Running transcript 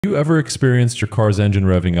Have you ever experienced your car's engine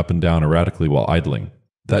revving up and down erratically while idling?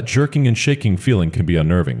 That jerking and shaking feeling can be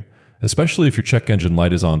unnerving, especially if your check engine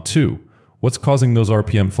light is on too. What's causing those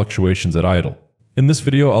RPM fluctuations at idle? In this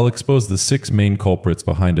video, I'll expose the 6 main culprits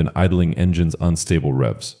behind an idling engine's unstable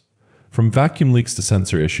revs. From vacuum leaks to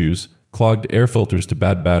sensor issues, clogged air filters to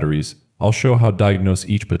bad batteries, I'll show how to diagnose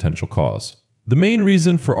each potential cause. The main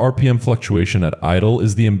reason for RPM fluctuation at idle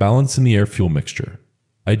is the imbalance in the air-fuel mixture.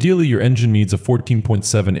 Ideally, your engine needs a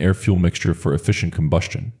 14.7 air-fuel mixture for efficient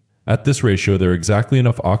combustion. At this ratio, there is exactly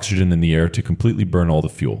enough oxygen in the air to completely burn all the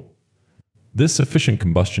fuel. This efficient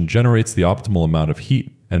combustion generates the optimal amount of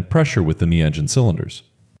heat and pressure within the engine cylinders.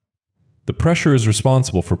 The pressure is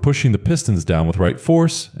responsible for pushing the pistons down with right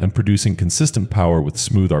force and producing consistent power with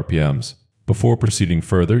smooth RPMs. Before proceeding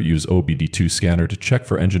further, use OBD2 scanner to check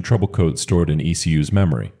for engine trouble codes stored in ECU's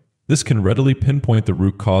memory. This can readily pinpoint the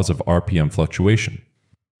root cause of RPM fluctuation.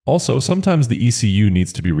 Also, sometimes the ECU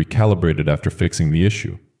needs to be recalibrated after fixing the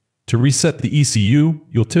issue. To reset the ECU,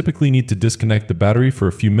 you'll typically need to disconnect the battery for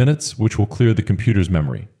a few minutes, which will clear the computer's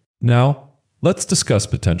memory. Now, let's discuss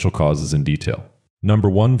potential causes in detail. Number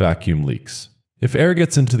 1. Vacuum leaks. If air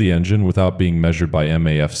gets into the engine without being measured by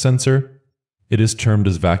MAF sensor, it is termed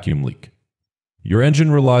as vacuum leak. Your engine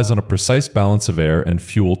relies on a precise balance of air and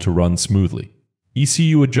fuel to run smoothly.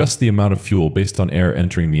 ECU adjusts the amount of fuel based on air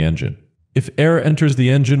entering the engine. If air enters the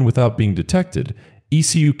engine without being detected,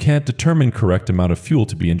 ECU can't determine correct amount of fuel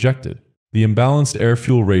to be injected. The imbalanced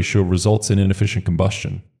air-fuel ratio results in inefficient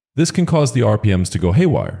combustion. This can cause the RPMs to go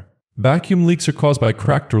haywire. Vacuum leaks are caused by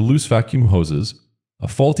cracked or loose vacuum hoses, a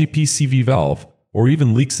faulty PCV valve, or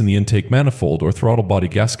even leaks in the intake manifold or throttle body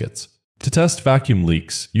gaskets. To test vacuum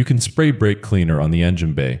leaks, you can spray brake cleaner on the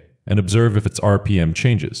engine bay and observe if its RPM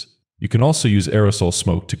changes. You can also use aerosol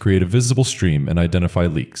smoke to create a visible stream and identify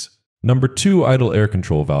leaks. Number 2. Idle air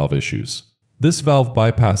control valve issues. This valve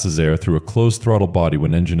bypasses air through a closed throttle body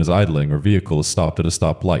when engine is idling or vehicle is stopped at a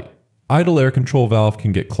stoplight. Idle air control valve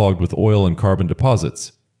can get clogged with oil and carbon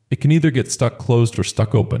deposits. It can either get stuck closed or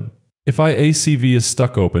stuck open. If IACV is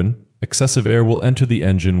stuck open, excessive air will enter the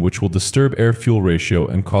engine, which will disturb air-fuel ratio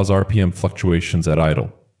and cause RPM fluctuations at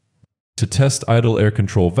idle. To test idle air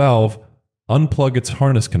control valve, unplug its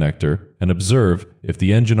harness connector and observe if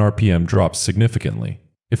the engine RPM drops significantly.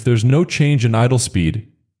 If there's no change in idle speed,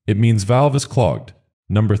 it means valve is clogged.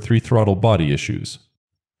 Number 3. Throttle body issues.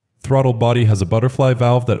 Throttle body has a butterfly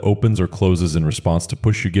valve that opens or closes in response to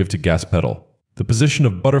push you give to gas pedal. The position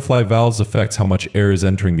of butterfly valves affects how much air is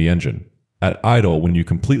entering the engine. At idle, when you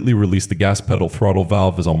completely release the gas pedal, throttle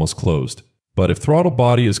valve is almost closed. But if throttle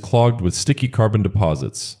body is clogged with sticky carbon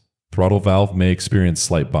deposits, throttle valve may experience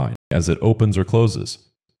slight bind as it opens or closes.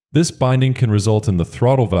 This binding can result in the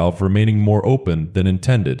throttle valve remaining more open than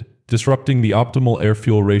intended, disrupting the optimal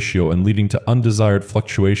air-fuel ratio and leading to undesired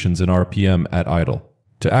fluctuations in RPM at idle.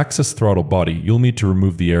 To access throttle body, you'll need to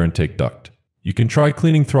remove the air intake duct. You can try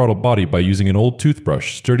cleaning throttle body by using an old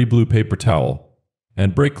toothbrush, sturdy blue paper towel,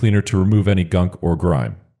 and brake cleaner to remove any gunk or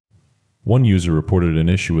grime. One user reported an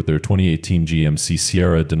issue with their 2018 GMC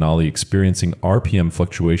Sierra Denali experiencing RPM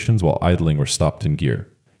fluctuations while idling or stopped in gear.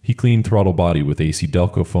 He cleaned throttle body with AC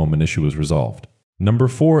Delco foam and issue was resolved. Number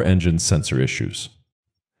 4. Engine sensor issues.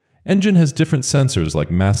 Engine has different sensors like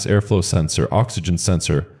mass airflow sensor, oxygen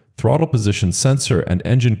sensor, throttle position sensor, and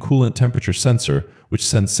engine coolant temperature sensor, which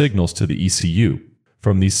send signals to the ECU.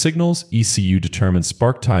 From these signals, ECU determines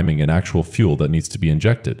spark timing and actual fuel that needs to be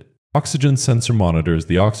injected. Oxygen sensor monitors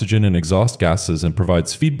the oxygen and exhaust gases and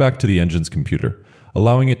provides feedback to the engine's computer,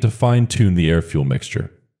 allowing it to fine-tune the air-fuel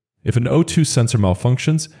mixture. If an O2 sensor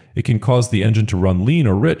malfunctions, it can cause the engine to run lean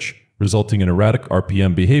or rich, resulting in erratic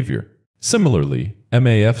RPM behavior. Similarly,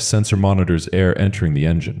 MAF sensor monitors air entering the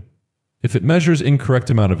engine. If it measures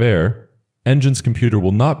incorrect amount of air, engine's computer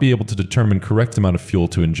will not be able to determine correct amount of fuel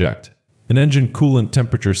to inject. An engine coolant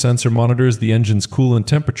temperature sensor monitors the engine's coolant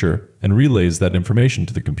temperature and relays that information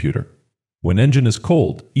to the computer. When engine is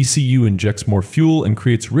cold, ECU injects more fuel and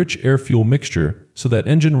creates rich air-fuel mixture so that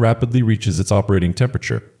engine rapidly reaches its operating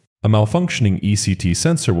temperature. A malfunctioning ECT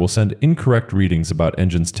sensor will send incorrect readings about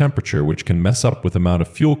engine's temperature, which can mess up with amount of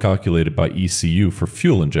fuel calculated by ECU for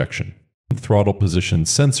fuel injection. Throttle position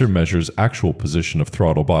sensor measures actual position of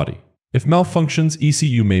throttle body. If malfunctions,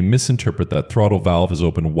 ECU may misinterpret that throttle valve is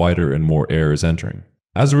open wider and more air is entering.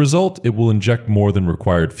 As a result, it will inject more than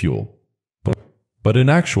required fuel. But in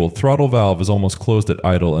actual, throttle valve is almost closed at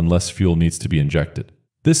idle and less fuel needs to be injected.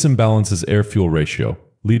 This imbalances air-fuel ratio,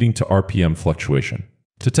 leading to RPM fluctuation.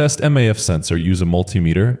 To test MAF sensor, use a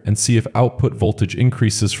multimeter and see if output voltage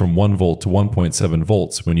increases from 1 volt to 1.7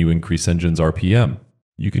 volts when you increase engine's RPM.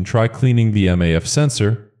 You can try cleaning the MAF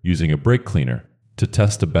sensor using a brake cleaner. To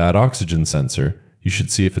test a bad oxygen sensor, you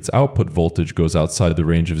should see if its output voltage goes outside the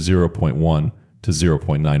range of 0.1 to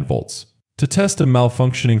 0.9 volts. To test a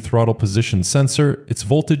malfunctioning throttle position sensor, its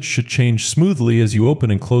voltage should change smoothly as you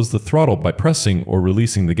open and close the throttle by pressing or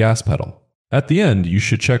releasing the gas pedal. At the end, you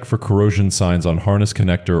should check for corrosion signs on harness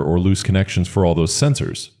connector or loose connections for all those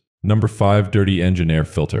sensors. Number 5. Dirty engine air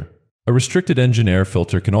filter. A restricted engine air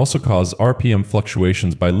filter can also cause RPM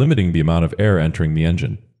fluctuations by limiting the amount of air entering the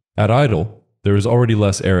engine. At idle, there is already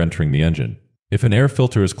less air entering the engine. If an air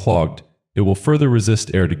filter is clogged, it will further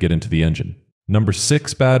resist air to get into the engine. Number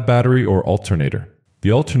 6. Bad battery or alternator.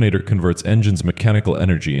 The alternator converts engine's mechanical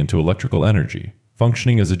energy into electrical energy,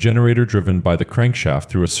 functioning as a generator driven by the crankshaft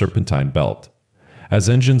through a serpentine belt. As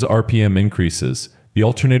engine's RPM increases, the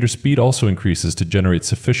alternator speed also increases to generate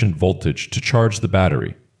sufficient voltage to charge the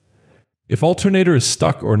battery. If alternator is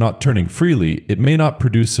stuck or not turning freely, it may not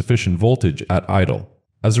produce sufficient voltage at idle.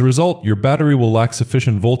 As a result, your battery will lack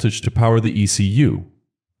sufficient voltage to power the ECU.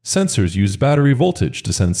 Sensors use battery voltage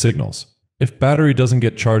to send signals. If battery doesn't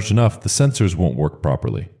get charged enough, the sensors won't work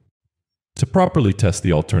properly. To properly test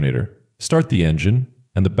the alternator, start the engine,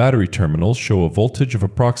 and the battery terminals show a voltage of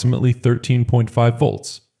approximately 13.5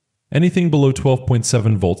 volts. Anything below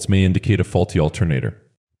 12.7 volts may indicate a faulty alternator.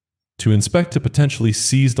 To inspect a potentially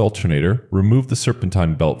seized alternator, remove the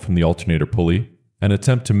serpentine belt from the alternator pulley and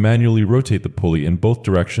attempt to manually rotate the pulley in both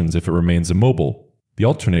directions. If it remains immobile, the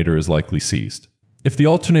alternator is likely seized. If the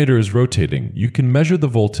alternator is rotating, you can measure the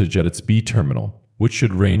voltage at its B terminal, which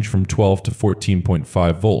should range from 12 to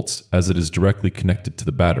 14.5 volts as it is directly connected to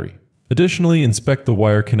the battery. Additionally, inspect the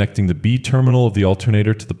wire connecting the B terminal of the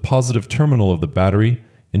alternator to the positive terminal of the battery,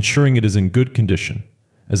 ensuring it is in good condition,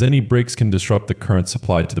 as any breaks can disrupt the current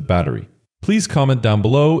supply to the battery. Please comment down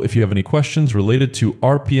below if you have any questions related to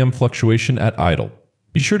RPM fluctuation at idle.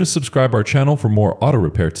 Be sure to subscribe our channel for more auto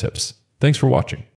repair tips. Thanks for watching.